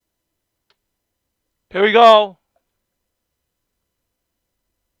Here we go.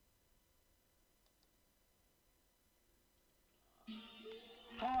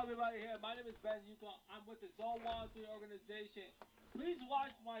 Hello, everybody here. My name is Ben Yuko. I'm with the Zone 103 organization. Please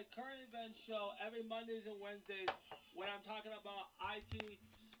watch my current event show every Mondays and Wednesdays when I'm talking about IT,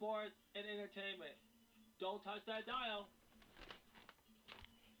 sports, and entertainment. Don't touch that dial.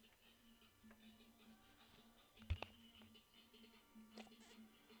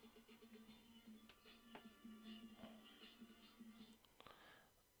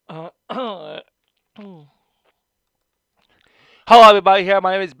 Hello, everybody. Here,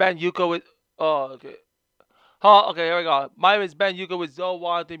 my name is Ben Yuko with. Oh, okay. Okay, here we go. My name is Ben Yuko with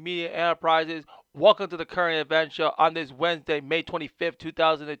Zowanti Media Enterprises. Welcome to the current event show on this Wednesday, May 25th,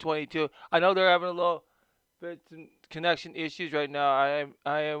 2022. I know they're having a little bit some connection issues right now.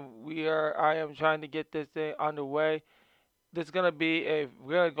 I am trying to get this thing underway. We're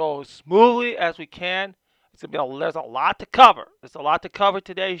gonna go smoothly as we can. There's a lot to cover. There's a lot to cover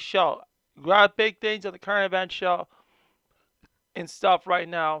today's show. We got big things on the current event show and stuff right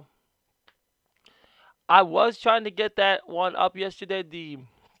now. I was trying to get that one up yesterday. The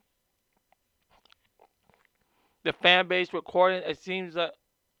fan base recording. It seems that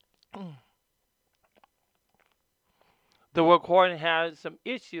the recording has some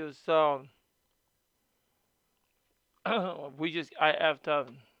issues, so we just I have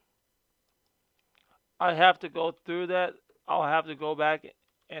to go through that. I'll have to go back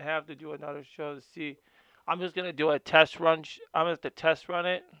and have to do another show to see. I'm just gonna do a test run. I'm gonna have to test run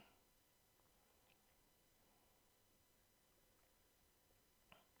it.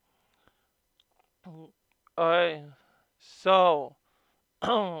 Alright. So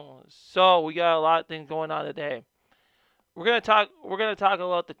so we got a lot of things going on today. We're gonna talk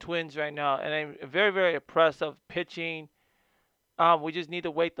about the Twins right now, and I'm very very impressed of pitching. We just need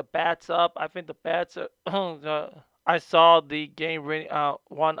to wake the bats up. I think the bats are. I saw the game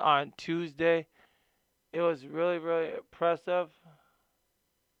one on Tuesday. It was really really impressive.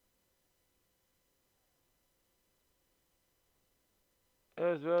 It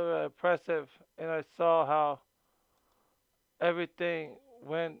was really really impressive, and I saw how everything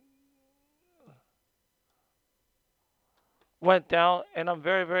went down, and I'm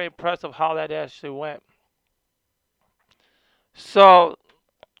very very impressed of how that actually went. So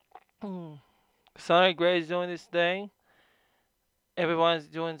Sonny Gray's doing this thing. Everyone's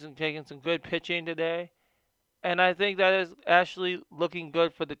taking some good pitching today, and I think that is actually looking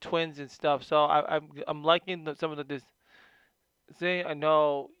good for the Twins and stuff. So I'm liking some of this thing. I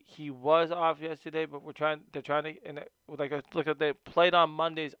know he was off yesterday, but they're trying to and like look at they played on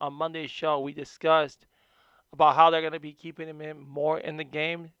Mondays. On Monday's show, we discussed about how they're gonna be keeping him in more in the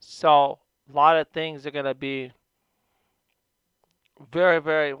game. So a lot of things are gonna be very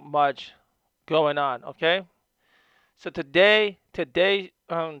very much going on. Okay. So today, particularly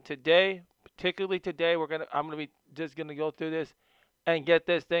today, I'm gonna be just gonna go through this and get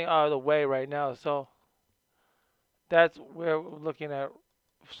this thing out of the way right now. So that's where we're looking at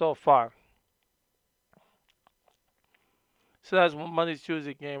so far. So that's Monday's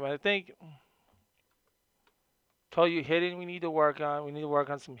Tuesday game. I think told you hitting we need to work on. We need to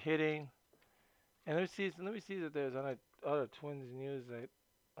work on some hitting. And let me see if there's other Twins news that.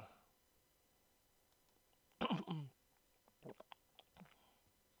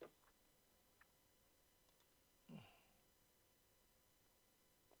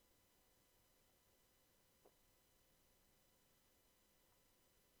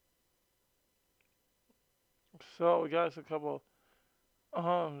 So we got us a couple.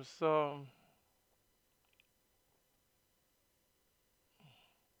 So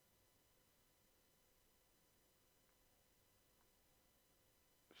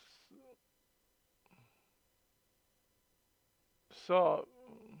so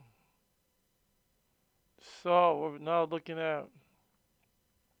so we're now looking at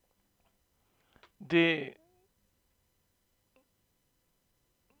the.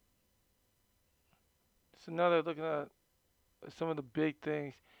 So now they're looking at some of the big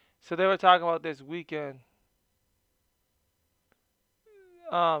things. So they were talking about this weekend.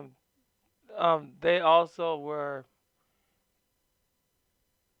 Um, they also were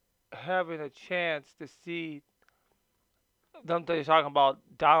having a chance to see them. They're talking about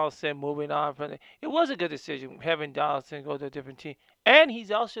Donaldson moving on from. It was a good decision having Donaldson go to a different team, and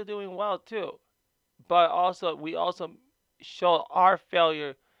he's also doing well too. But also, we also show our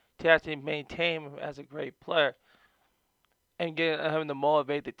failure to actually maintain him as a great player and getting him to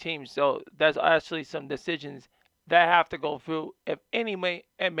motivate the team. So that's actually some decisions that have to go through if any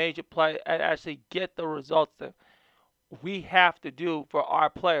a major player actually get the results that we have to do for our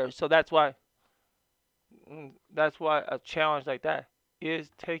players. So that's why. That's why a challenge like that is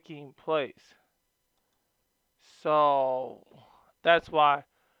taking place. So that's why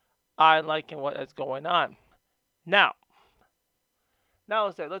I liking what is going on. Now, now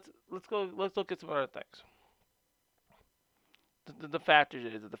let's look at some other things. The factor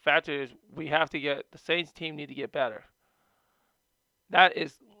is we have to get the Saints team need to get better. That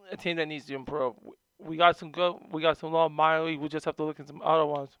is a team that needs to improve. We got some good. We got some low minor league. We just have to look at some other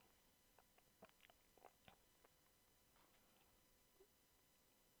ones.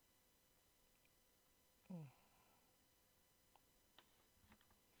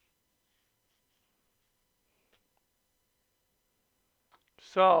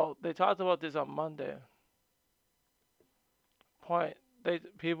 So they talked about this on Monday. Point.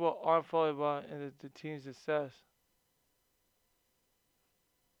 People aren't fully bought into the team's success.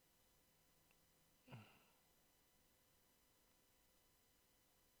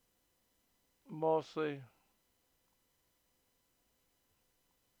 Mostly.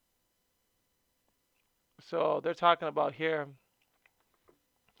 So they're talking about here.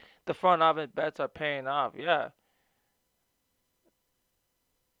 The front office bets are paying off. Yeah.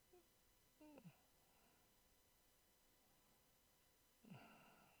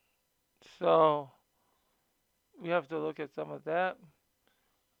 So we have to look at some of that.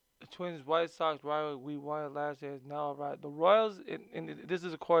 The Twins White Sox rivalry we won last year is now right. The Royals, and this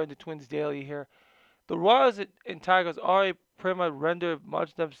is according to Twins Daily here. The Royals and Tigers already pretty much rendered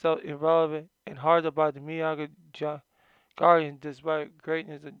much themselves irrelevant and hard by the Miyagi Guardians despite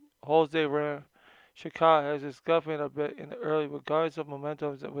greatness of Jose Reyes. Chicago has been scuffing a bit in the early, regardless of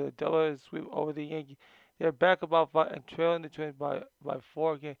momentum with a double sweep over the Yankees. They're back about 5 and trailing the Twins by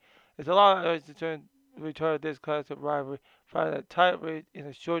 4 games. It's a lot of urge to return this class of rivalry, finding a tight race in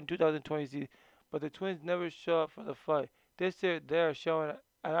a shortened 2020 season, but the Twins never show up for the fight. This year they are showing,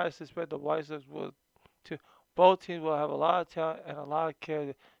 and I suspect the White Sox will too. Both teams will have a lot of talent and a lot of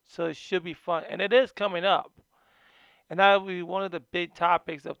character, so it should be fun, and it is coming up. And that will be one of the big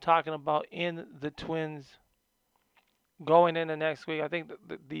topics of talking about in the Twins going into next week. I think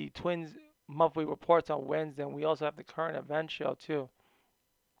the Twins monthly reports on Wednesday, and we also have the current event show too.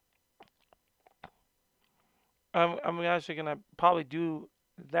 I'm actually gonna probably do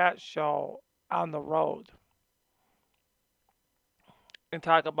that show on the road and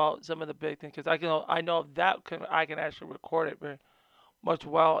talk about some of the big things because I know that I can actually record it very much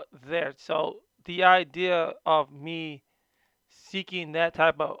well there. So the idea of me seeking that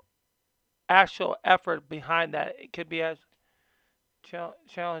type of actual effort behind that it could be as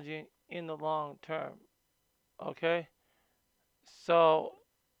challenging in the long term. Okay, so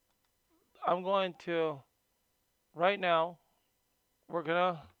I'm going to right now. We're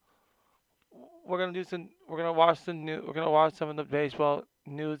gonna we're gonna watch the new we're gonna watch some of the baseball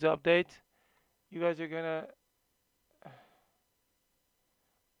news updates. You guys are gonna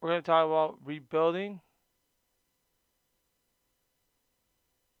we're gonna talk about rebuilding.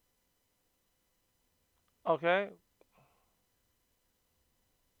 Okay,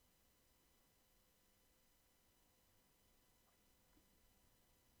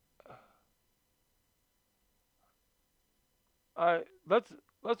 all right.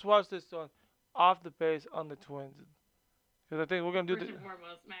 Let's watch this one off the base on the Twins because I think we're gonna do the.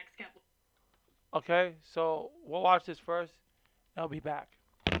 Okay, so we'll watch this first. And I'll be back.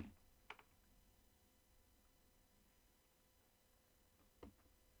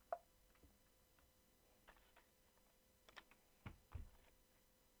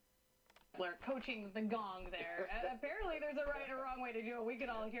 Coaching the gong there. Apparently, there's a right and a wrong way to do it. We could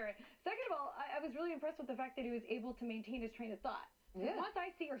all hear it. Second of all, I was really impressed with the fact that he was able to maintain his train of thought. Yeah. Once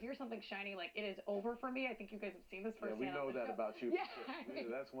I see or hear something shiny, like it is over for me. I think you guys have seen this firsthand. Yeah, we know that about you. Yeah, sure. I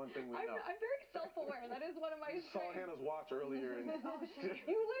mean, that's one thing we know. I'm very self-aware. That is one of my. You saw Hannah's watch earlier, and you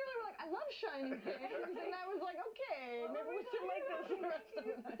literally were like, "I love shiny things," and I was like, "Okay, maybe we should make this the rest of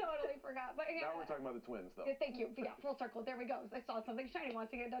the night." Totally forgot. But yeah, now we're talking about the Twins, though. Yeah, thank you. Yeah, full circle. There we go. I saw something shiny.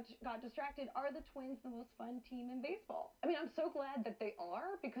 Once again, got distracted. Are the Twins the most fun team in baseball? I mean, I'm so glad that they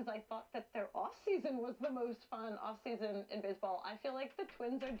are because I thought that their off season was the most fun off season in baseball. I feel like the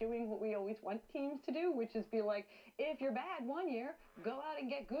Twins are doing what we always want teams to do, which is be like, if you're bad one year, go out and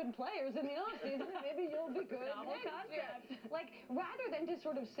get good players in the off season, and maybe you'll be good next year. Like rather than just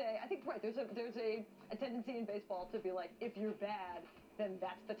sort of say, I think right there's a tendency in baseball to be like, if you're bad, then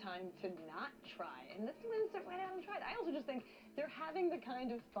that's the time to not try. And the Twins went out and tried. I also just think they're having the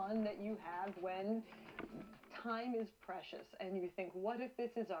kind of fun that you have when time is precious and you think, what if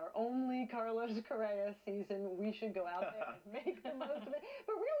this is our only Carlos Correa season? We should go out there and make the most of it.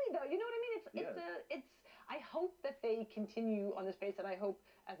 But really though, you know what I mean? It's I hope that they continue on this pace, and I hope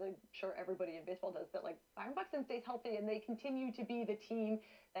as a sure everybody in baseball does, that like Byron Buxton stays healthy and they continue to be the team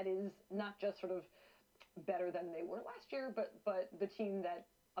that is not just sort of better than they were last year, but the team that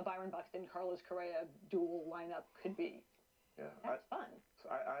a Byron Buxton, Carlos Correa dual lineup could be. Yeah, That's fun.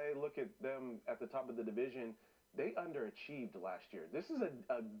 I look at them at the top of the division. They underachieved last year. This is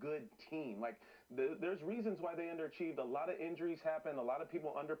a good team. Like, there's reasons why they underachieved. A lot of injuries happened. A lot of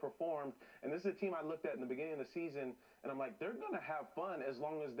people underperformed. And this is a team I looked at in the beginning of the season, and I'm like, they're going to have fun as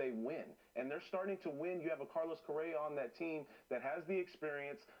long as they win. And they're starting to win. You have a Carlos Correa on that team that has the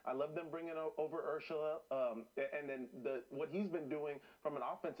experience. I love them bringing over Urshela, and then what he's been doing from an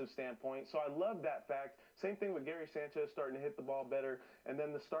offensive standpoint. So I love that fact. Same thing with Gary Sanchez starting to hit the ball better. And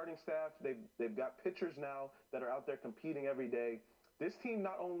then the starting staff, they've got pitchers now that are out there competing every day. This team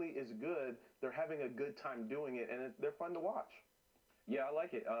not only is good, they're having a good time doing it, and they're fun to watch. Yeah, I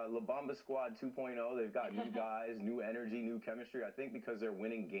like it. La Bamba Squad 2.0. They've got new guys, new energy, new chemistry. I think because they're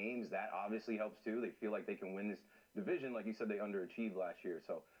winning games, that obviously helps too. They feel like they can win this division. Like you said, they underachieved last year.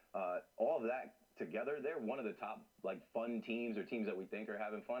 So all of that together, they're one of the top like fun teams or teams that we think are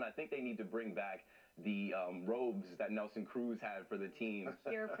having fun. I think they need to bring back the robes that Nelson Cruz had for the team.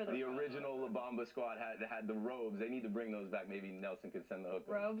 Here for the original La Bamba Squad had the robes. They need to bring those back. Maybe Nelson could send the hook.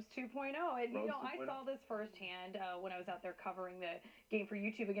 Robes 2.0. And, Robes I 2.0. saw this firsthand when I was out there covering the game for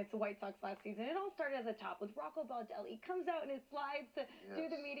YouTube against the White Sox last season. It all started at the top with Rocco Baldelli. He comes out in his slides to do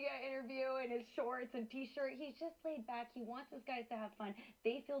the media interview in his shorts and T-shirt. He's just laid back. He wants his guys to have fun.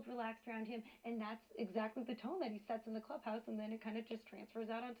 They feel relaxed around him, and that's exactly the tone that he sets in the clubhouse, and then it kind of just transfers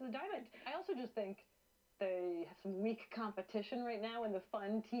out onto the diamond. I also just think they have some weak competition right now in the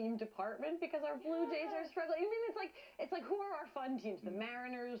fun team department because our Blue Jays are struggling. I mean, it's like who are our fun teams? The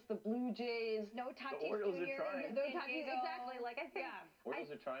Mariners, the Blue Jays. No Tatis Orioles are Jr. trying. No Tatis, exactly. Like I think Orioles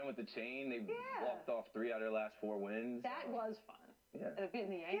are trying with the chain. They Yeah. walked off 3 out of their last 4 wins. that was fun. Yeah. Beating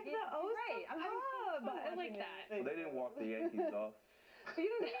the Give Yankees. the O's Right. some I'm having pub. fun I like watching that. it. Well, they didn't walk the Yankees off. But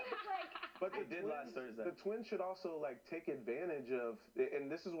you know, it's like But They did last Thursday. The Twins should also like take advantage of, and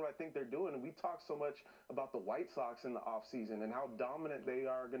this is what I think they're doing. And we talk so much about the White Sox in the offseason and how dominant they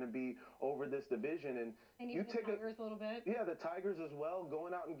are going to be over this division. And And you even the take Tigers a little bit. Yeah, the Tigers as well,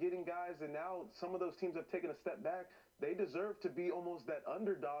 going out and getting guys, and now some of those teams have taken a step back. They deserve to be almost that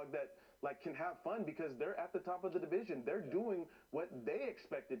underdog that like can have fun because they're at the top of the division. They're doing what they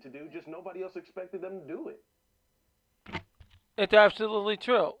expected to do, just nobody else expected them to do it. It's absolutely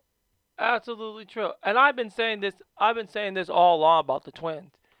true. Absolutely true. And I've been saying this all along about the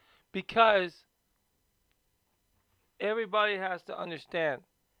Twins because everybody has to understand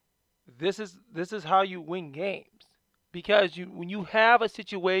this is how you win games. Because when you have a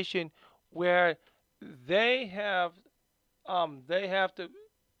situation where they have to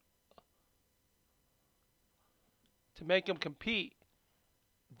make them compete,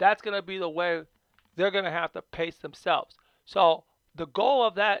 that's going to be the way they're going to have to pace themselves. So the goal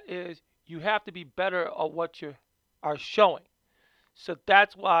of that is you have to be better at what you are showing. So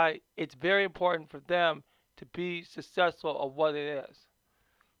that's why it's very important for them to be successful at what it is.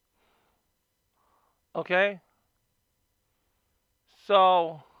 Okay?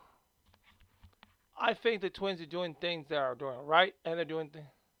 So I think the Twins are doing things that are doing right and they're doing things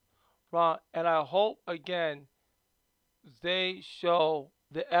wrong. And I hope, again, they show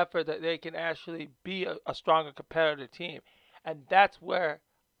the effort that they can actually be a stronger competitive team. And that's where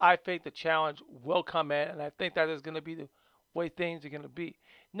I think the challenge will come in, and I think that is going to be the way things are going to be.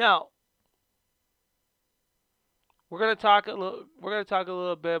 Now, we're going to talk a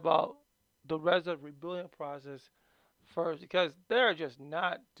little bit about the rest of the rebuilding process first because they're just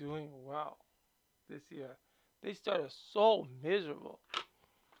not doing well this year. They started so miserable.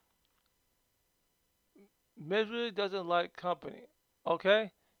 Misery doesn't like company.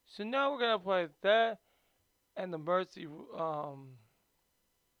 Okay? So now we're going to play that and the Mercy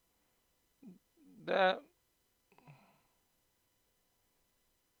that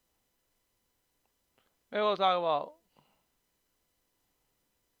maybe we'll talk about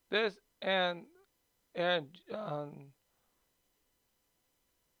this and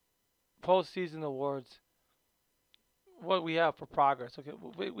postseason awards. What we have for progress. Okay,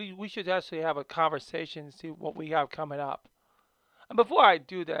 we should actually have a conversation and see what we have coming up. And before I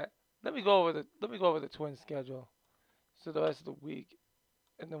do that, let me go over the Twins schedule, so the rest of the week,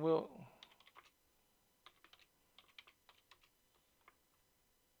 and then we'll.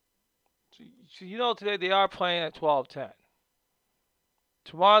 So today they are playing at 12:10.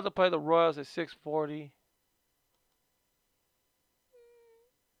 Tomorrow they play the Royals at 6:40.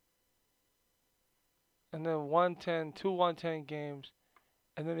 And then 110 games,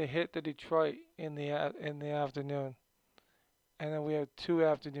 and then they hit the Detroit in the afternoon and then we have 2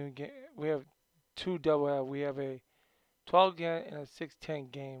 afternoon game. We have 2 doubleheader. We have a 12 game and a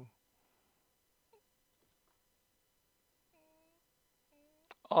 6:10 game.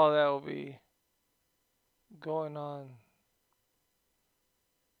 All that will be going on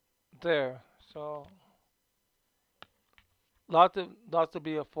there. So lots to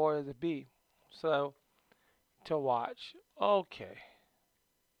be afforded to be. So to watch. Okay.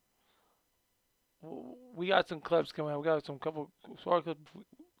 We got some clips coming up. We got some couple short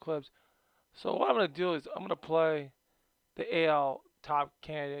clips. So what I'm gonna do is I'm gonna play the AL top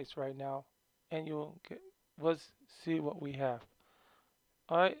candidates right now, and let's see what we have.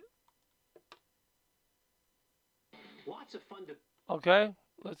 All right. Lots of fun to. Okay.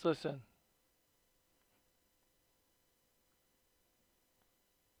 Let's listen.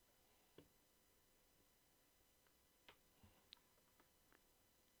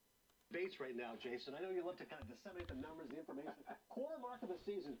 Base right now, Jason. I know you love to kind of disseminate the numbers, the information. Quarter mark of the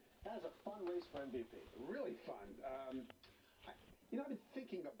season. That is a fun race for MVP. Really fun. I've been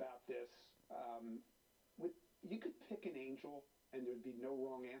thinking about this. You could pick an angel, and there'd be no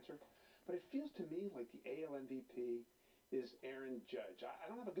wrong answer. But it feels to me like the AL MVP is Aaron Judge. I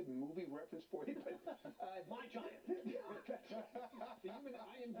don't have a good movie reference for you, but My Giant. the human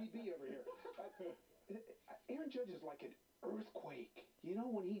IMDb over here. Aaron Judge is like an earthquake. You know,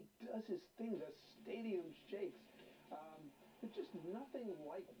 when he does his thing, the stadium shakes. There's just nothing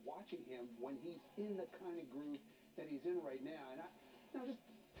like watching him when he's in the kind of groove that he's in right now. And now just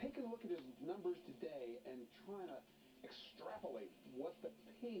taking a look at his numbers today and trying to extrapolate what the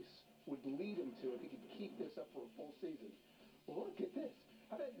pace would lead him to if he could keep this up for a full season. Look at this.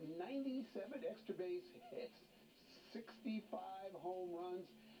 How about 97 extra base hits, 65 home runs?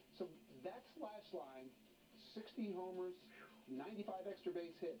 So that slash line, 60 homers, 95 extra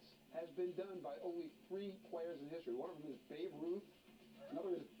base hits, has been done by only 3 players in history. One of them is Babe Ruth,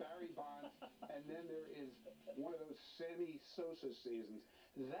 another is Barry Bonds, and then there is one of those Sammy Sosa seasons.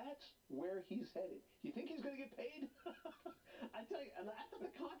 That's where he's headed. You think he's going to get paid? I tell you, and I thought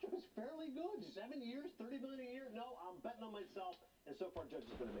the contract was fairly good. 7 years, $30 million a year. No, I'm betting on myself. And so far, Judge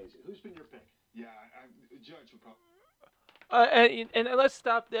has been amazing. Who's been your pick? Yeah, Judge would probably. And let's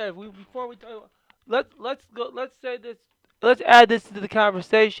stop there. Before we talk, let's go. Let's say this. Let's add this to the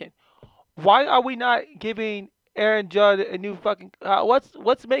conversation. Why are we not giving Aaron Judge a new fucking?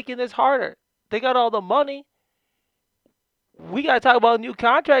 What's making this harder? They got all the money. We gotta talk about a new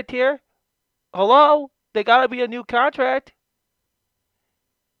contract here. Hello, they gotta be a new contract.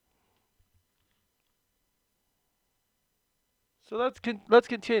 So let's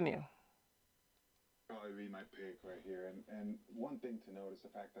continue. Probably be my pick right here. And one thing to note is the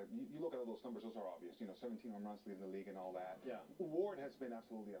fact that you look at all those numbers; those are obvious. 17 home runs leading the league and all that. Yeah. Ward has been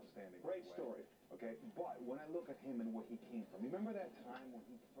absolutely outstanding. Great story. Okay, but when I look at him and where he came from, remember that time when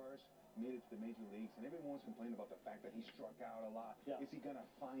he first made it to the major leagues, and everyone's complaining about the fact that he struck out a lot. Yeah. Is he gonna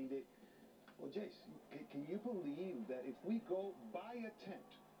find it? Well, Jace, can you believe that if we go by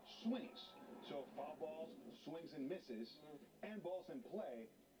attempt, swings, so foul balls, swings and misses, and balls in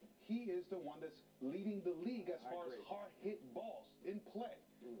play, he is the one that's leading the league as far as hard hit balls in play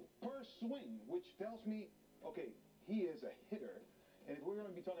per swing, which tells me, okay, he is a hitter. And if we're going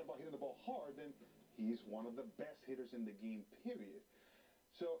to be talking about hitting the ball hard, then he's one of the best hitters in the game, period.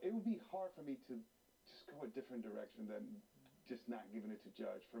 So it would be hard for me to just go a different direction than just not giving it to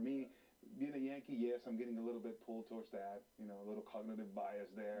Judge. For me, being a Yankee, yes, I'm getting a little bit pulled towards that. A little cognitive bias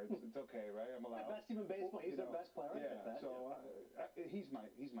there. It's okay, right? I'm allowed. Best team in baseball. He's our best player. I get that. So he's my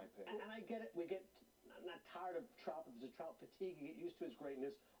pick. And I get it. We get not tired of Trout, but there's a Trout fatigue. You get used to his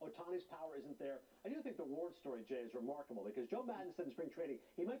greatness. Otani's power isn't there. I do think the Ward story, Jay, is remarkable because Joe Madden said in spring training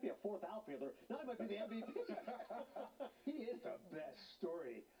he might be a 4th outfielder. Now he might be the MVP. He is the best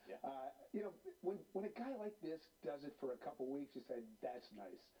story. Yeah. When a guy like this does it for a couple weeks, you say, that's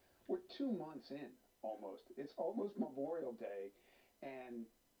nice. We're 2 months in, almost. It's almost Memorial Day, and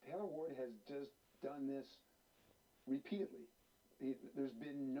Taylor Ward has just done this repeatedly. There's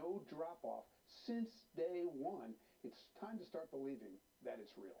been no drop-off since day one. It's time to start believing that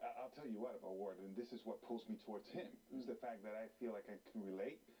it's real. I'll tell you what about Ward, and this is what pulls me towards him, is the fact that I feel like I can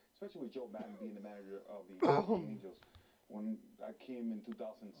relate, especially with Joe Madden being the manager of the Angels. When I came in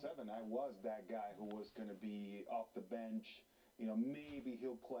 2007, I was that guy who was going to be off the bench. Maybe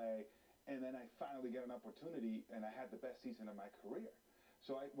he'll play. And then I finally get an opportunity, and I had the best season of my career.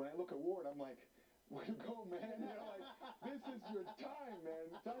 So when I look at Ward, I'm like, way to go, man. This is your time, man.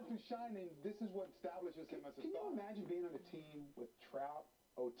 Time to shine, and this is what establishes him as a Can star. you imagine being on a team with Trout,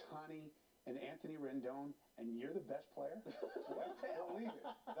 Otani, and Anthony Rendon, and you're the best player? Believe it.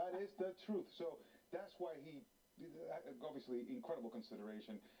 That is the truth. So that's why he obviously incredible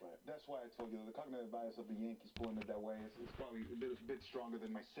consideration. Right. That's why I told you the cognitive bias of the Yankees pulling it that way is probably a bit stronger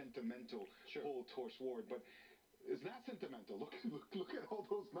than my sentimental pull towards Ward. But it's not sentimental. Look at all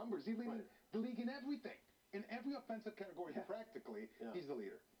those numbers. He's leading the league in everything. In every offensive category, practically, he's the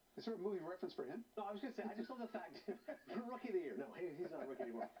leader. Is there a movie reference for him? No, I was going to say, I just love the fact, rookie of the year. No, he's not a rookie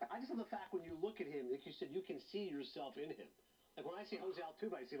anymore. I just love the fact when you look at him, like you said, you can see yourself in him. Like when I see Jose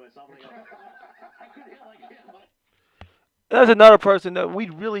Altuve, I see myself and I go, I couldn't hit like him. That's another person that we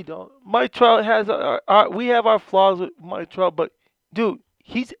really don't. Mike Trout has we have our flaws with Mike Trout, but dude,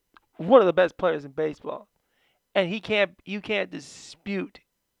 he's one of the best players in baseball, and you can't dispute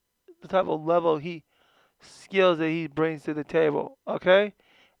the type of level skills that he brings to the table. Okay,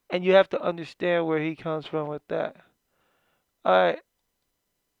 and you have to understand where he comes from with that. All right,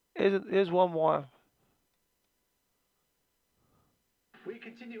 here's one more. We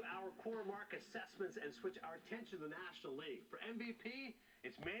continue our core mark assessments and switch our attention to the National League. For MVP,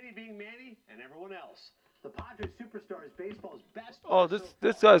 it's Manny being Manny and everyone else. The Padres superstar is baseball's best. Oh,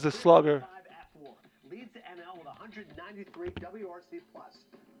 this guy's a slugger. Leads the NL with 193 WRC plus,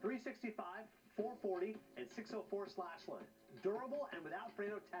 365, 440, and 604 slash line. Durable and without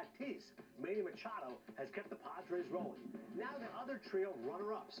Fernando Tatis, Manny Machado has kept the Padres rolling. Now the other trio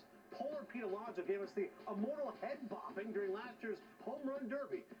runner-ups. Polar Pete Alonso gave us the immortal head bopping during last year's home run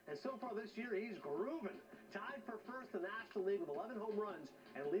derby. And so far this year, he's grooving. Tied for first in the National League with 11 home runs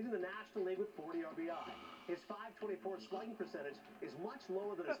and leading the National League with 40 RBI. His .524 slugging percentage is much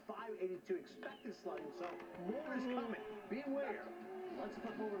lower than his .582 expected slugging, so more is coming. Beware. Let's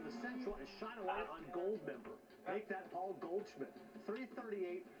flip over to the Central and shine a light on Goldmember. Make that Paul Goldschmidt.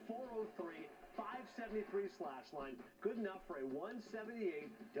 338, 403, 573 slash line. Good enough for a 178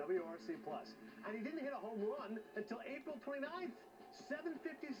 WRC plus. And he didn't hit a home run until April 29th.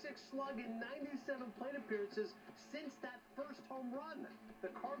 756 slug in 97 plate appearances since that first home run.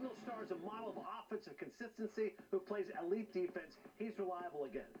 The Cardinal star is a model of offensive consistency who plays elite defense. He's reliable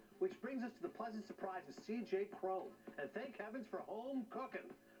again. Which brings us to the pleasant surprise of C.J. Cron. And thank heavens for home cooking.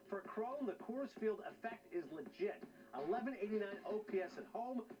 For Cron, the Coors Field effect is legit. 1189 OPS at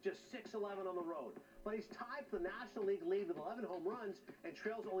home, just 611 on the road. But he's tied for the National League lead with 11 home runs and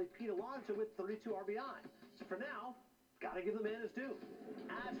trails only Pete Alonso with 32 RBI. So for now, gotta give the man his due.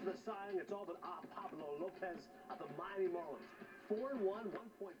 As for the signing, it's all but Pablo Lopez of the Miami Marlins. 4-1,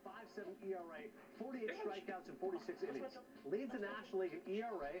 1.57 ERA, 48 strikeouts in 46 innings. Leads the National League in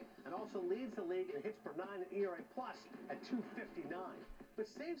ERA and also leads the league in hits per 9 and ERA plus at 259. But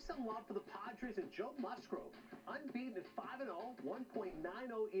save some love for the Padres and Joe Musgrove. Unbeaten at 5-0,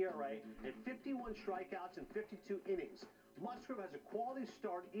 1.90 ERA, and 51 strikeouts in 52 innings. Musgrove has a quality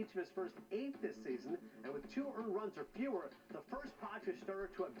start each of his first 8 this season, and with 2 earned runs or fewer, the first Padres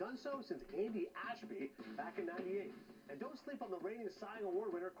starter to have done so since Andy Ashby back in '98. And don't sleep on the reigning Cy Young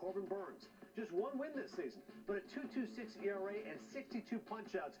Award winner Corbin Burns. Just 1 win this season, but a 2.26 ERA and 62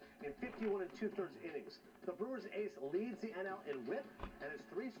 punchouts in 51 2/3 innings. The Brewers ace leads the NL in WHIP and has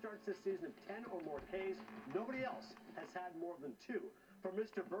 3 starts this season of 10 or more Ks. Nobody else has had more than 2. For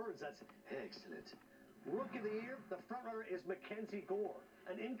Mr. Burns, that's excellent. Rookie of the year, the frontrunner is Mackenzie Gore,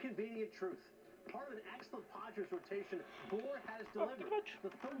 an inconvenient truth. Part of an excellent Padres rotation, Gore has delivered.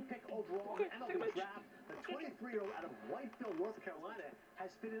 The 3rd pick overall in the MLB draft, the 23-year-old out of Whiteville, North Carolina, has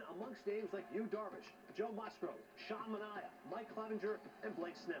fit in amongst names like Yu Darvish, Joe Musgrove, Sean Manaea, Mike Clevinger, and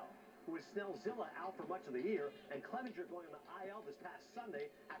Blake Snell, who is Snellzilla out for much of the year, and Clevinger going on the IL this past Sunday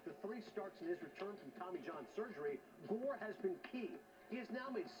after 3 starts in his return from Tommy John surgery. Gore has been key. He has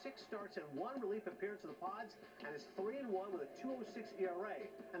now made 6 starts and 1 relief appearance for the Pods and is 3-1 with a 2.06 ERA.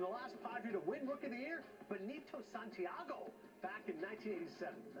 And the last Padre to win Rookie of the Year, Benito Santiago, back in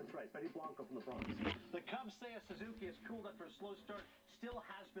 1987. That's right, Benny Blanco from the Bronx. The Cubs say a Suzuki has cooled after a slow start. Still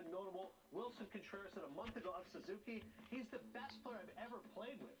has been notable. Wilson Contreras said a month ago of Suzuki, he's the best player I've ever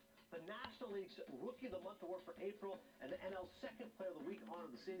played with. The National League's Rookie of the Month award for April and the NL's Second Player of the Week honor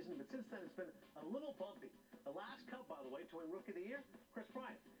of the season. But since then, it's been a little bumpy. The last Cub, by the way, to win Rookie of the Year, Chris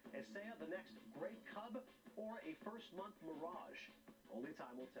Bryant. Is Seiya the next great Cub or a first-month mirage? Only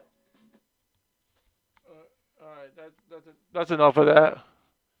time will tell. All right, that's enough of that.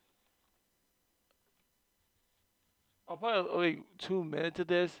 I'll play like 2 minutes of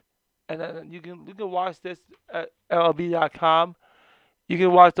this, and then you can watch this at MLB.com. You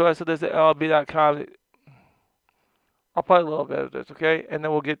can watch the rest of this at MLB.com. I'll play a little bit of this, okay? And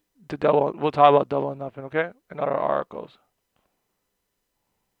then we'll get to double. We'll talk about Double or Nothing, okay? And other articles.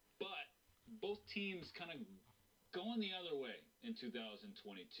 But both teams kind of going the other way in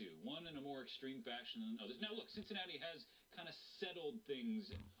 2022. One in a more extreme fashion than others. Now, look, Cincinnati has kind of settled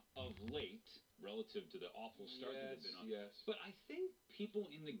things of late, relative to the awful start that they've been on. Yes. But I think people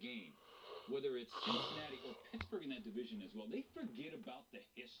in the game, whether it's Cincinnati or Pittsburgh in that division as well, they forget about the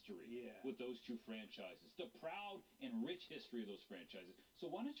history with those two franchises, the proud and rich history of those franchises. So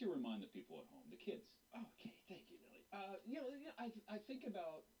why don't you remind the people at home, the kids? Okay, thank you, Nelly. I think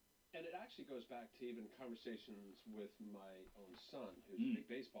about, and it actually goes back to even conversations with my own son, who's a big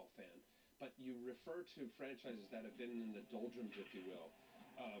baseball fan. But you refer to franchises that have been in the doldrums, if you will.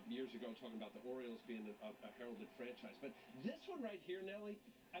 Years ago, talking about the Orioles being a heralded franchise. But this one right here, Nelly,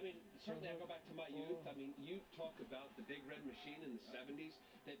 I mean, certainly I go back to my youth. I mean, you talk about the Big Red Machine in the 70s.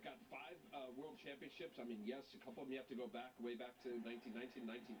 They've got 5 world championships. I mean, yes, a couple of them you have to go back, way back to 1919,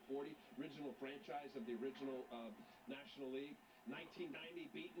 1940. Original franchise of the original National League.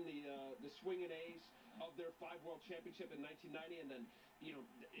 1990 beating the Swingin' A's of their 5 world championship in 1990, and then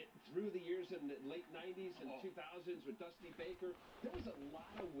through the years in the late 90s and 2000s with Dusty Baker, there was a lot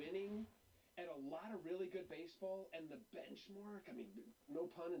of winning and a lot of really good baseball. And the benchmark, I mean, no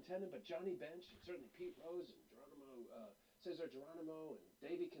pun intended, but Johnny Bench, certainly Pete Rose and Cesar Geronimo and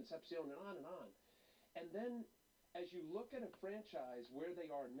Davey Concepcion and on and on. And then as you look at a franchise where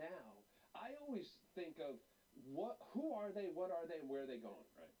they are now, I always think of who are they, what are they, and where are they going,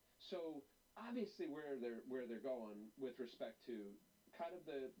 right? So obviously where they're going with respect to kind of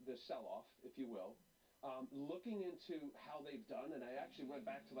the sell-off, if you will, looking into how they've done, and I actually went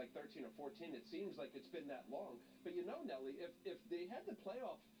back to like 13 or 14. It seems like it's been that long, but Nelly, if they had the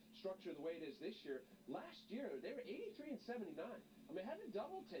playoff structure the way it is this year, last year they were 83 and 79. I mean, had to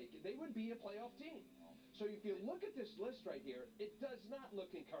double take it, they would be a playoff team. So if you look at this list right here, it does not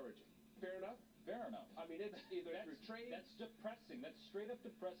look encouraging. Fair enough? Fair enough. I mean, it's either through trade. That's depressing. That's straight up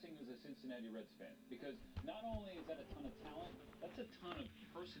depressing as a Cincinnati Reds fan. Because not only is that a ton of talent, that's a ton of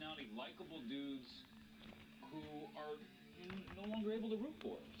personality, likable dudes who are no longer able to root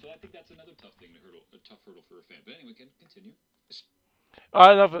for it. So I think that's another tough hurdle for a fan. But anyway, continue.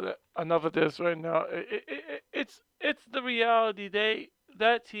 Enough of this right now. It's the reality.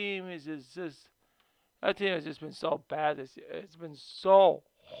 That team has just been so bad this year. It's been so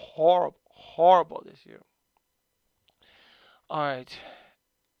horrible this year. All right,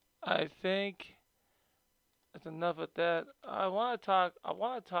 I think that's enough of that. I want to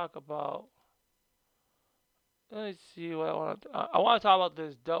talk about. Let me see what I want to. I want to talk about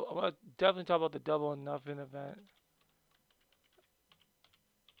this. I want to definitely talk about the Double or Nothing event.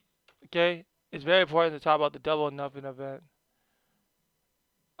 Okay, it's very important to talk about the Double or Nothing event.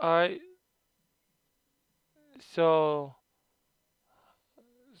 All right, so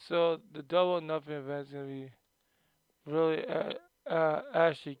the Double or Nothing event is gonna be really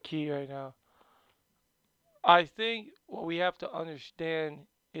actually key right now. I think what we have to understand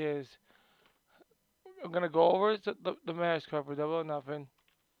is I'm gonna go over the match cover Double or Nothing,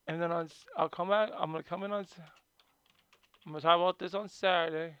 and then I'll come back. I'm gonna come in on. I'm gonna talk about this on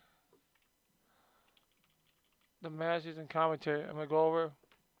Saturday. The matches and commentary. I'm gonna go over.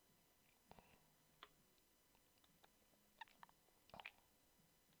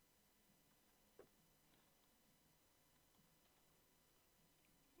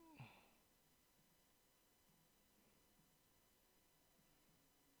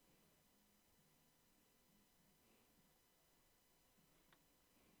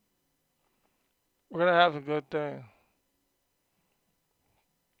 We're gonna have a good thing.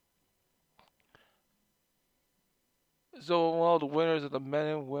 So one of the winners of the men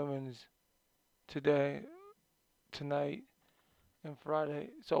and women's tonight, and Friday.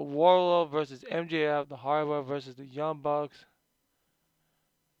 So Warlow versus MJF, the Hardware versus the Young Bucks,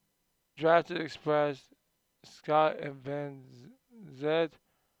 Drafted Express, Scott and Van Zed,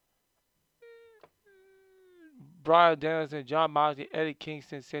 Brian Danielson, John Moxley, Eddie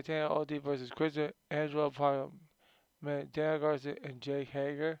Kingston, Santana OD versus Christian Angelo Parliament, Dan Garcia, and Jake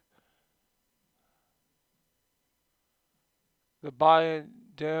Hager. The Bayern,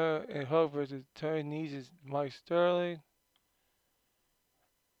 Daniel and Hook versus Tony Nese, Mike Sterling.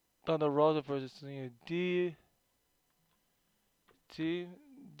 Thunder Rosa versus Selena D.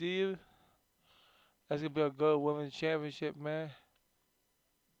 That's gonna be a good women's championship, man.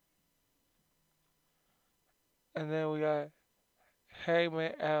 And then we got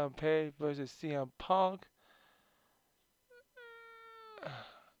Hangman Adam Page versus CM Punk.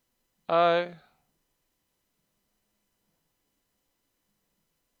 Alright.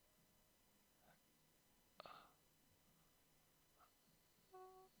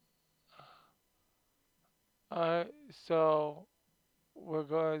 Alright, so we're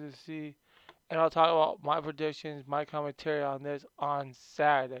going to see, and I'll talk about my predictions, my commentary on this on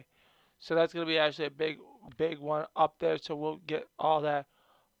Saturday. So that's going to be actually a big one up there, so we'll get all that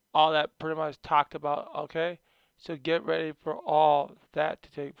all that pretty much talked about, okay? So get ready for all that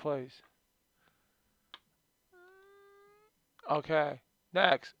to take place. Okay.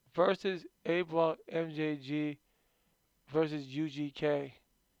 Next, versus A-Block MJG versus UGK.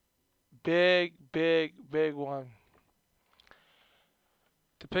 Big, big, big one.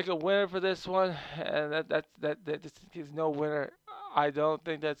 To pick a winner for this one, and that just is no winner. I don't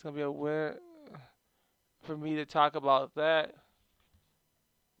think that's gonna be a winner for me to talk about that.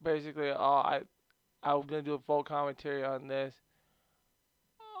 Basically, I'm gonna do a full commentary on this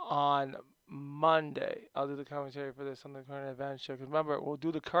on Monday. I'll do the commentary for this on the current event show. 'Cause remember, we'll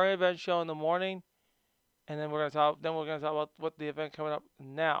do the current event show in the morning, and then we're gonna talk. Then we're gonna talk about what the event coming up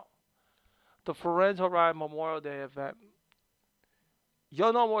now. The Forenzo Ride Memorial Day event.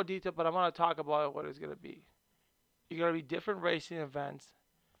 You'll know more detail, but I'm gonna talk about what it's gonna be. You're gonna be different racing events.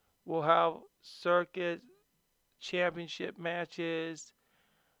 We'll have circuit championship matches,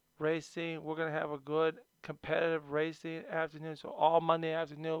 racing. We're gonna have a good competitive racing afternoon. So all Monday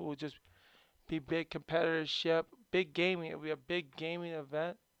afternoon will just be big competitorship, big gaming. It'll be a big gaming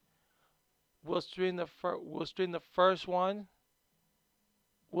event. We'll stream the first one.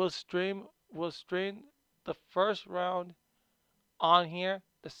 We'll stream the first round on here.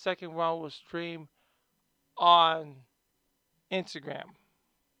 The second round will stream on Instagram.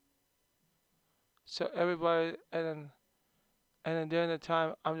 So everybody, and then during the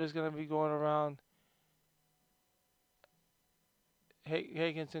time, I'm just gonna be going around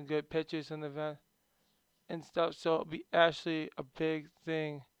taking some good pictures in the event and stuff. So it'll be actually a big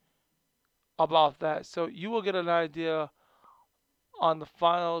thing about that. So you will get an idea on the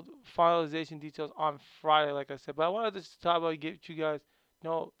finalization details on Friday, like I said. But I wanted to talk about get you guys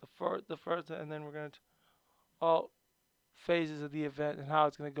know the first, and then we're gonna all phases of the event and how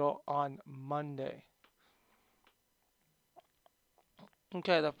it's gonna go on Monday.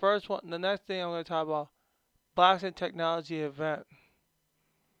 Okay, the first one, the next thing I'm gonna talk about, Boston Technology event.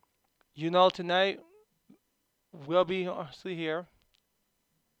 You know, tonight we'll be mostly here.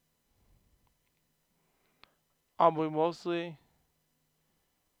 We mostly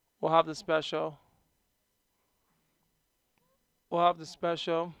will have the special. We'll have the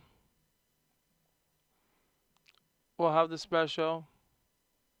special. We'll have the special.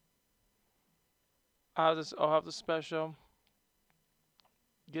 I'll have the special.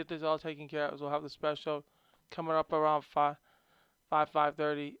 Get this all taken care of. We'll have the special coming up around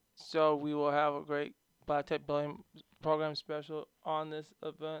 5:30. So we will have a great Biotech Billion program special on this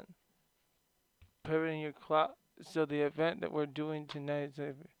event. Pivoting your clock. So the event that we're doing tonight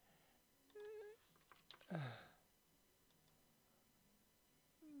is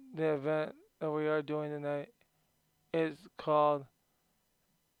the event that we are doing tonight is called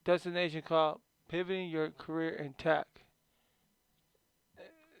destination called Pivoting Your Career in Tech.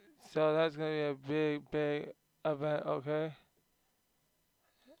 So that's gonna be a big, big event, okay?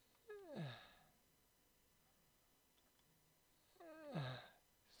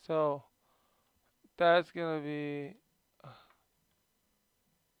 So that's gonna be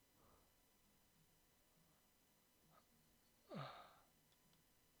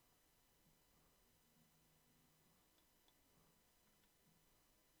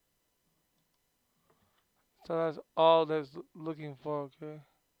so that's all that's looking for, okay?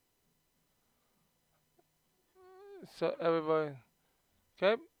 So everybody,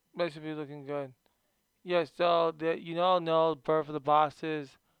 okay? That should be looking good. Yes, so you all know Birth of the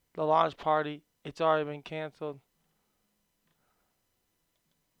Bosses, the launch party, it's already been canceled.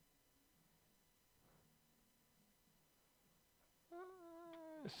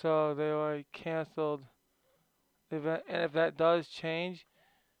 So they already canceled the event, and if that does change,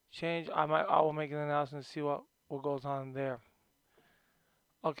 I will make an announcement to see what goes on there.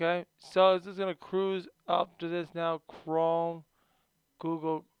 Okay, so this is gonna cruise up to this now. Chrome,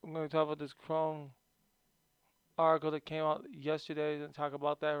 Google. I'm gonna talk about this Chrome article that came out yesterday. And talk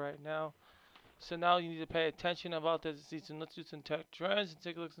about that right now. So now you need to pay attention about this season. Let's do some tech trends and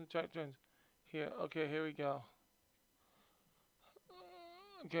take a look at some tech trends. Here, okay, here we go.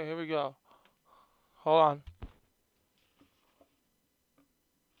 Okay, here we go. Hold on.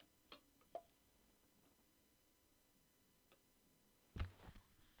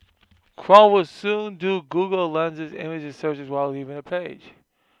 Chrome will soon do Google Lens's image searches while leaving the page.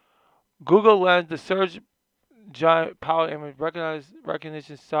 Google Lens, the search giant power image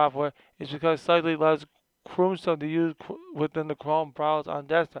recognition software, is because slightly less cumbersome to use within the Chrome browser on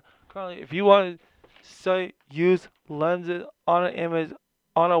desktop. Currently, if you want to use lenses on an image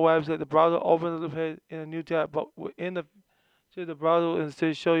on a website, the browser opens the page in a new tab, but within the browser will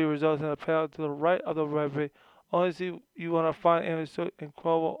instead show you results in a panel to the right of the web page Honestly, you want to find image so and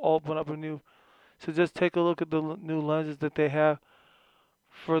Chrome will open up a new. So just take a look at the new lenses that they have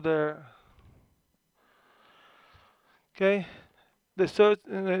for their. Okay, the search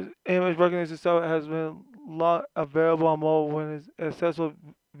and the image recognition software has been long available on mobile when it's accessible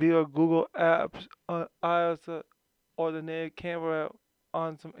via Google Apps on iOS or the native camera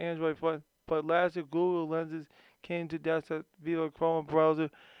on some Android phones. But last year, Google Lenses came to desktop via Chrome browser,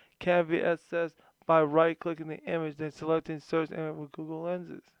 can be accessed by right-clicking the image, then selecting search image with Google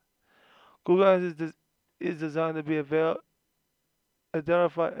Lenses. Google Lenses is designed to be available,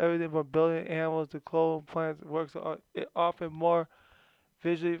 identify everything from building animals to clone plants. Works on it often more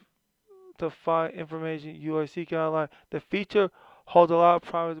visually to find information you are seeking online. The feature holds a lot of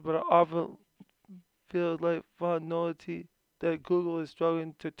promise, but it often feels like functionality that Google is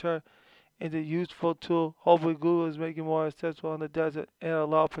struggling to turn into a useful tool. Hopefully, Google is making more accessible on the desert and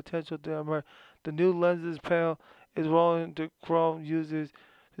allow potential to emerge. The new Lenses panel is rolling to Chrome users,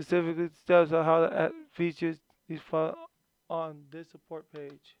 specifically steps on how to add features these find on this support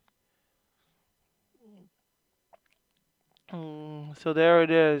page. So there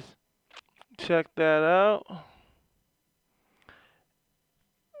it is. Check that out.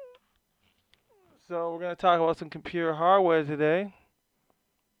 So we're going to talk about some computer hardware today.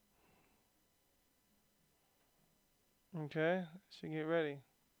 Okay, so get ready.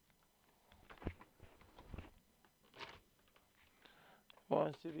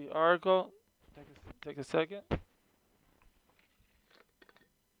 Going to the article. Take a second.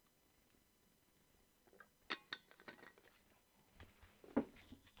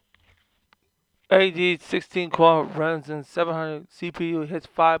 AD 16 core Ryzen 700 CPU hits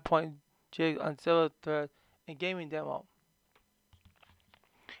 5.0 gigs on several threads in gaming demo.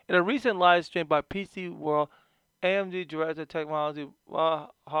 In a recent live stream by PC World, AMD Director of Technology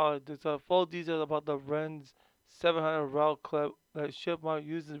Holly discussed full details about the Ryzen 700 RAW clip that Chipmunk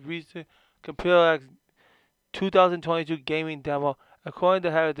uses recent ComputerX 2022 gaming demo. According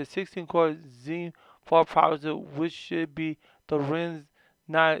to Harry, the 16-core Zen 4 processor, which should be the Ryzen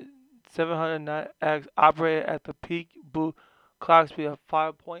 9 709X, operated at the peak boot clock speed of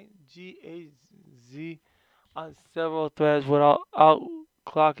 5.0 GHz on several threads without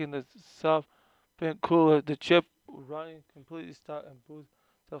outclocking the sub-bin cooler. The chip running completely stopped and boost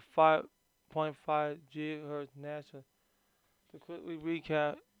to 5.5 GHz naturally. To quickly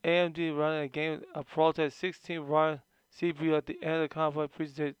recap, AMD running a game of Prototype 16 Run CPU at the end of the conference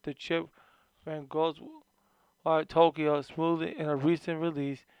presentation. The chip ran Ghostwire Tokyo smoothly in a recent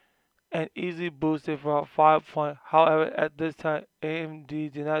release and easily boosted for 5 point. However, at this time, AMD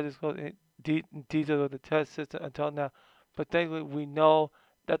did not disclose any details of the test system until now. But thankfully, we know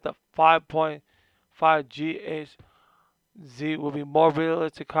that the 5.5 GHz will be more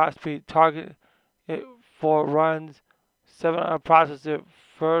realistic clock speed targeted for runs 700 processor.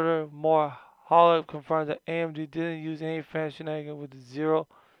 Furthermore, Holly confirmed that AMD didn't use any fan shenanigans with the Zero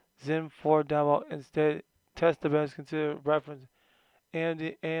Zen 4 demo. Instead, test events considered reference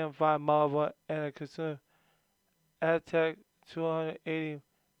AMD AM5 motherboard and a consumer Atek 280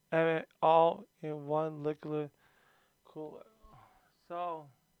 mm all in one liquid cooler. So,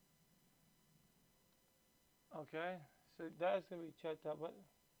 okay, so that's gonna be checked out, but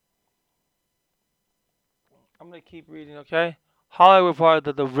I'm gonna keep reading, okay? Holly reported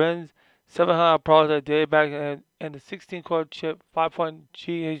that the Ryzen 700 processor dated back and the 16-core chip 5.0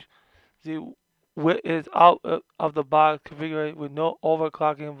 GHz is out of the box configured with no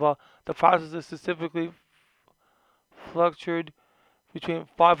overclocking involved. The processor specifically fluctuated between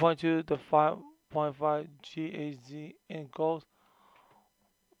 5.2 to 5.5 GHz in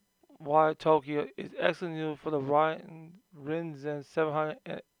Ghostwire Tokyo is excellent news for the Ryzen 700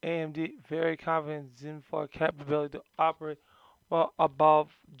 and AMD very confident Zen 4 capability to operate well above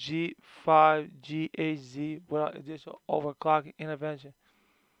G5 GHz without additional overclocking intervention.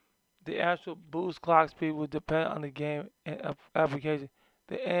 The actual boost clock speed will depend on the game and application.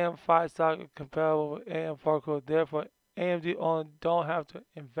 The AM5 socket is comparable with AM4 core, therefore AMD only don't have to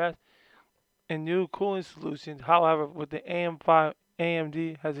invest in new cooling solutions. However, with the AM5,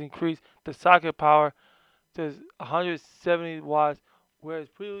 AMD has increased the socket power to 170 watts, whereas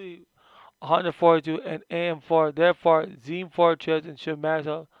previously 142 and AM4. Therefore, Zen 4 chips and should max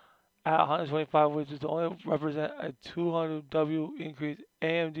out at 125, which is only represent a 200W increase.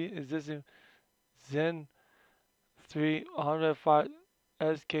 AMD existing Zen 3 105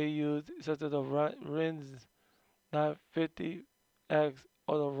 SKUs such as the Ryzen 950X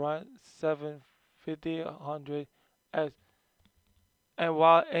or the Ryzen 7 5000X. And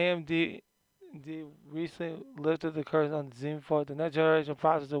while AMD recently lifted the curtain on Zen 4, the next generation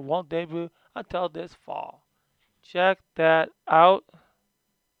processor won't debut until this fall. check that out.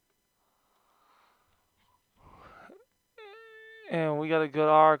 And we got a good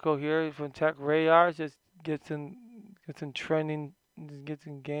article here from Tech Radar. Just gets in trending, just gets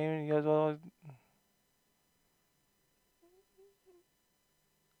in gaming. You guys want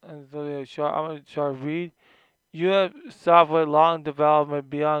I'm gonna try to read. You have software long development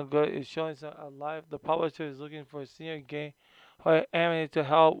beyond good is showing some life. The publisher is looking for a senior game or animator to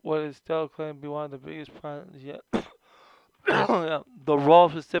help what is still claimed to be one of the biggest problems yet. Yeah, the role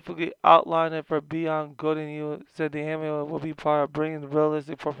specifically outlined for Beyond Good and Evil said the animator will be part of bringing the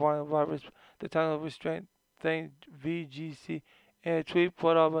realistic performance of the technical restraint thing VGC in a tweet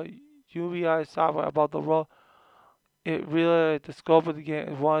put up by UBI software about the role. It realized the scope of the game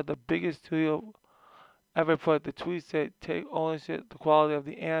is one of the biggest studio ever put. The tweet said, take ownership, the quality of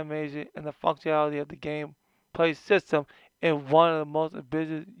the animation, and the functionality of the gameplay system in one of the most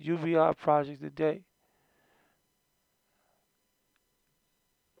ambitious UBI projects to date.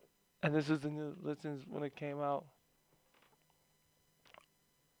 And this is the new listens when it came out.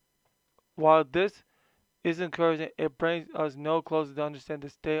 While this is encouraging, it brings us no closer to understand the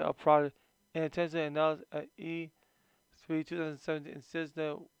state of product. In intentionally announced at E3 2017 insists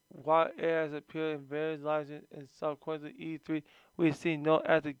that while it has appeared in various licenses and subsequently E3, we've seen no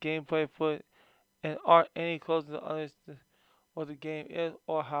active gameplay footage and aren't any closer to understand what the game is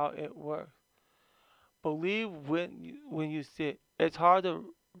or how it works. Believe when you see it. It's hard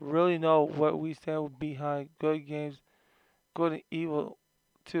to really know what we stand behind good games, good and evil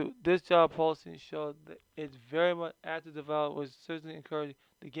too. This job posting showed that it's very much active development, which certainly encouraging.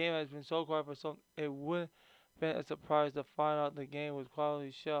 The game has been so quiet for some it wouldn't have been a surprise to find out the game was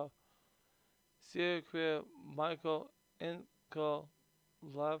quality show. Serial creator Michael Inco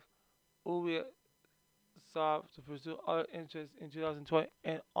left Ubisoft to pursue other interests in 2020,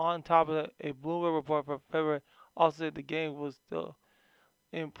 and on top of that, a Bloomberg report from February also said the game was still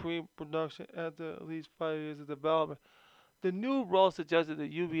in pre-production after at least 5 years of development. The new role suggested that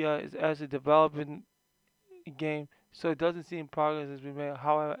UBI is actually developing a game, so it doesn't seem progress has been made.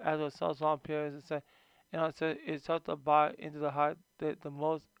 However, as a long period is said, and I said it's tough to buy into the hype that the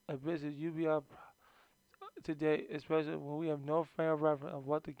most ambitious UBI today, especially when we have no frame of reference of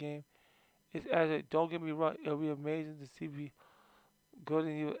what the game is. Actually, don't get me wrong, it'll be amazing to see me go to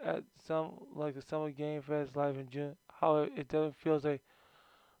you at some like the Summer Game Fest live in June. However, it doesn't feel like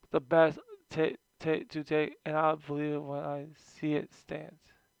the best to take, and I'll believe it when I see it stands.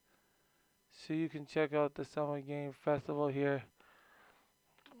 So you can check out the Summer Game Festival here.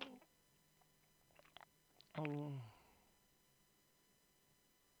 Um,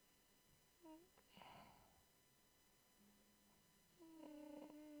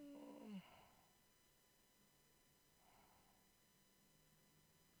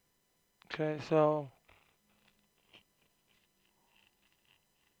 okay, so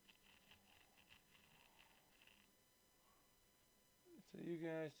you can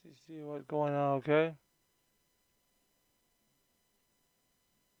actually see what's going on. Okay,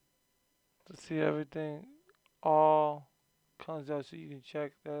 to see everything all comes out, so you can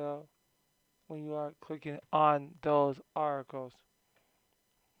check that out when you are clicking on those articles.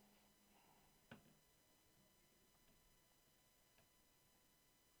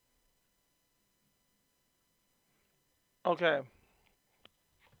 Okay,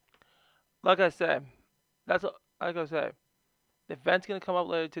 like I said, like I said. The event's gonna come up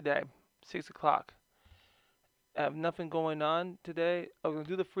later today, 6 o'clock. I have nothing going on today. I'm gonna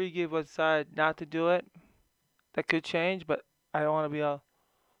do the free give, but decide not to do it. That could change, but I don't want to be out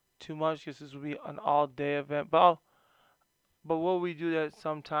too much because this will be an all-day event. But will we do that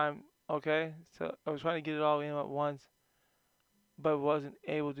sometime? Okay. So I was trying to get it all in at once, but wasn't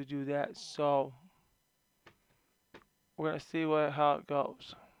able to do that. So we're gonna see how it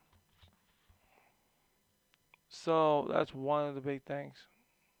goes. So that's one of the big things.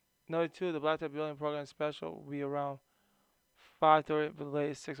 Number two, the Black Tech Building Program special will be around 5:30, but the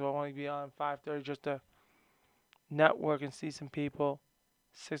latest 6. I want to be on 5:30 just to network and see some people.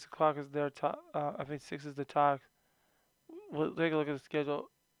 6 o'clock is their talk. I think 6 is the talk. We'll take a look at the schedule.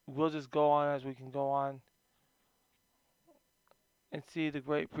 We'll just go on as we can go on and see the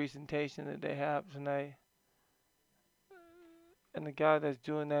great presentation that they have tonight. And the guy that's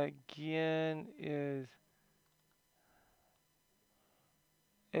doing that again is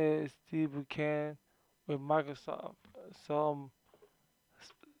Steve Buchanan with Microsoft. Some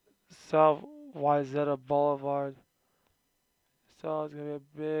South Wyzetta Boulevard. So it's gonna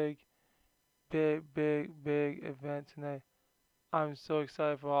be a big event tonight. I'm so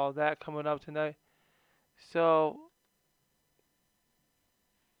excited for all that coming up tonight. So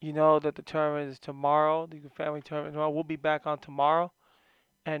you know that the tournament is tomorrow. The family tournament tomorrow. We'll be back on tomorrow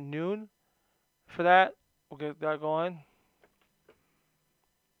at noon for that. We'll get that going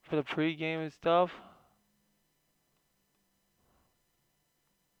for the pregame and stuff.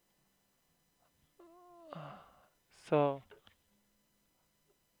 So,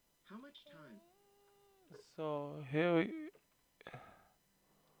 How much time? so here we.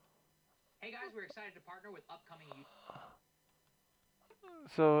 Hey guys, we're excited to partner with upcoming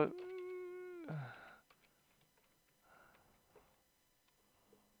So.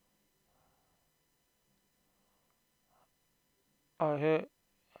 Alright, here.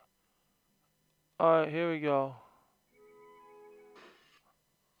 Alright, here we go.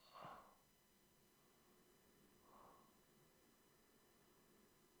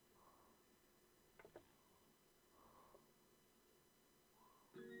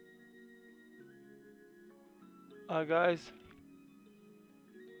 Alright, guys.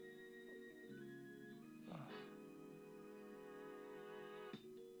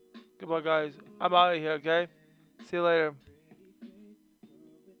 Goodbye, guys. I'm out of here, okay? See you later.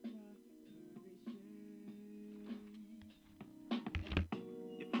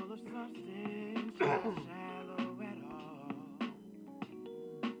 You're full of substance, not shallow at all.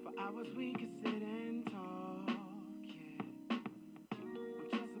 For hours we could sit and talk, yeah. On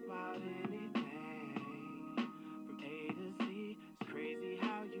just about anything, from A to Z. It's crazy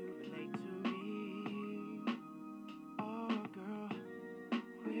how you relate to me. Oh, girl,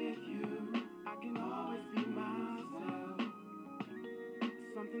 with you, I can always be myself.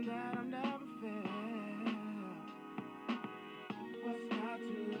 It's something that I've never felt. What's not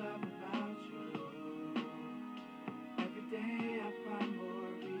to love about you? Every day I find more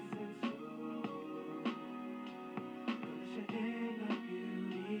reasons to. Cause you're inner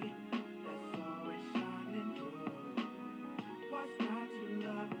beauty that's always shining through. What's not to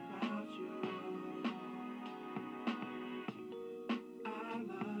love about you? I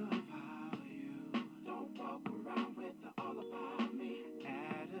love how you don't walk around with the all about me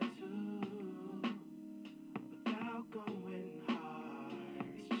attitude. Without going hard,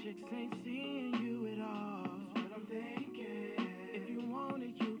 these chicks ain't seeing you at all. That's what I'm thinking. If you want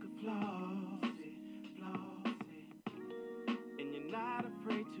it, you can floss it, floss it. And you're not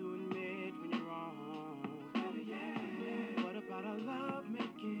afraid to admit when you're wrong. Oh yeah. What about our love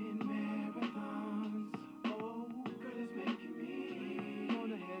making marathons? Oh, girl, it's making me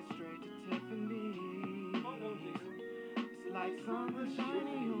wanna head straight to Tiffany's. It's like something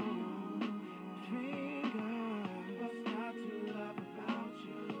shiny on my finger. What's not to love about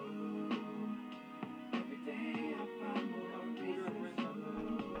you? Every day I find more reasons to.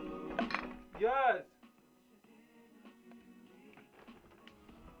 Yes!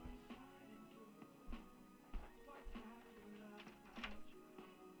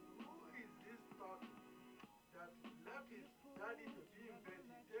 Who is this talking that left his daddy to be in bed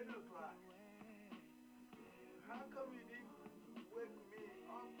till 10 o'clock? How come you didn't wake me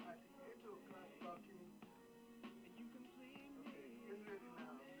up at 8 o'clock talking? Okay, get ready now.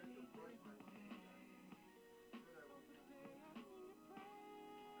 I'm going to brush my teeth. So that we can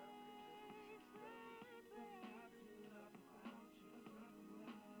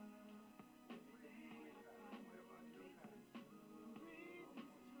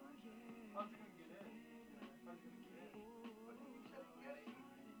How's he gonna get in? How's he gonna get in? But you said get it.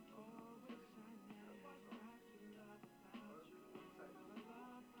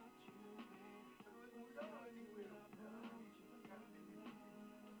 We don't know anywhere.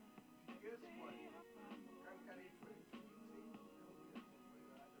 Guess what? Can't carry it for you.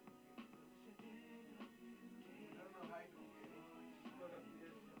 We don't know how to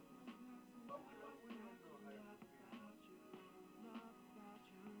get it. But we don't know how to get it.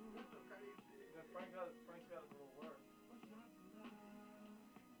 We have to carry it there. Then Frank's gotta go to work.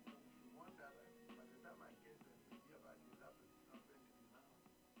 $1. By the time I get there, to hear about this happen, it's not going to be now.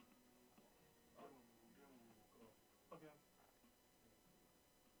 Then we will go. Okay.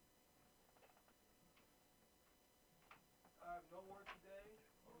 I have no work today.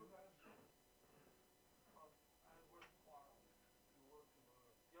 I have work tomorrow. You work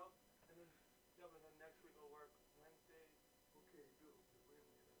tomorrow. Yup. And then next week I'll work Wednesdays. Okay, wait a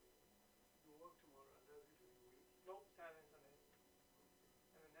minute. You work tomorrow and that's it for the week? Nope, Saturday and Sunday.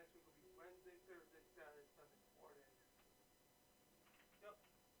 And then next week will be Wednesday, Thursday, Saturday, Sunday. 4 days. Yup.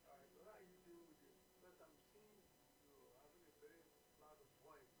 Alright, so how are you doing with it? Because I'm seeing you having a very loud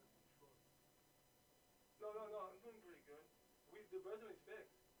voice on the phone. No, I'm doing pretty good. The resume's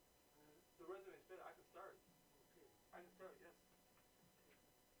fixed. The resume's fixed. I can start. Okay. I can start, yes.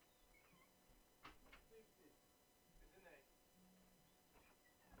 Fix it. It's in there.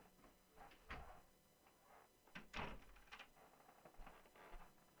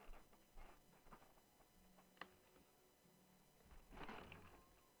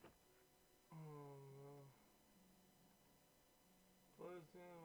 soon.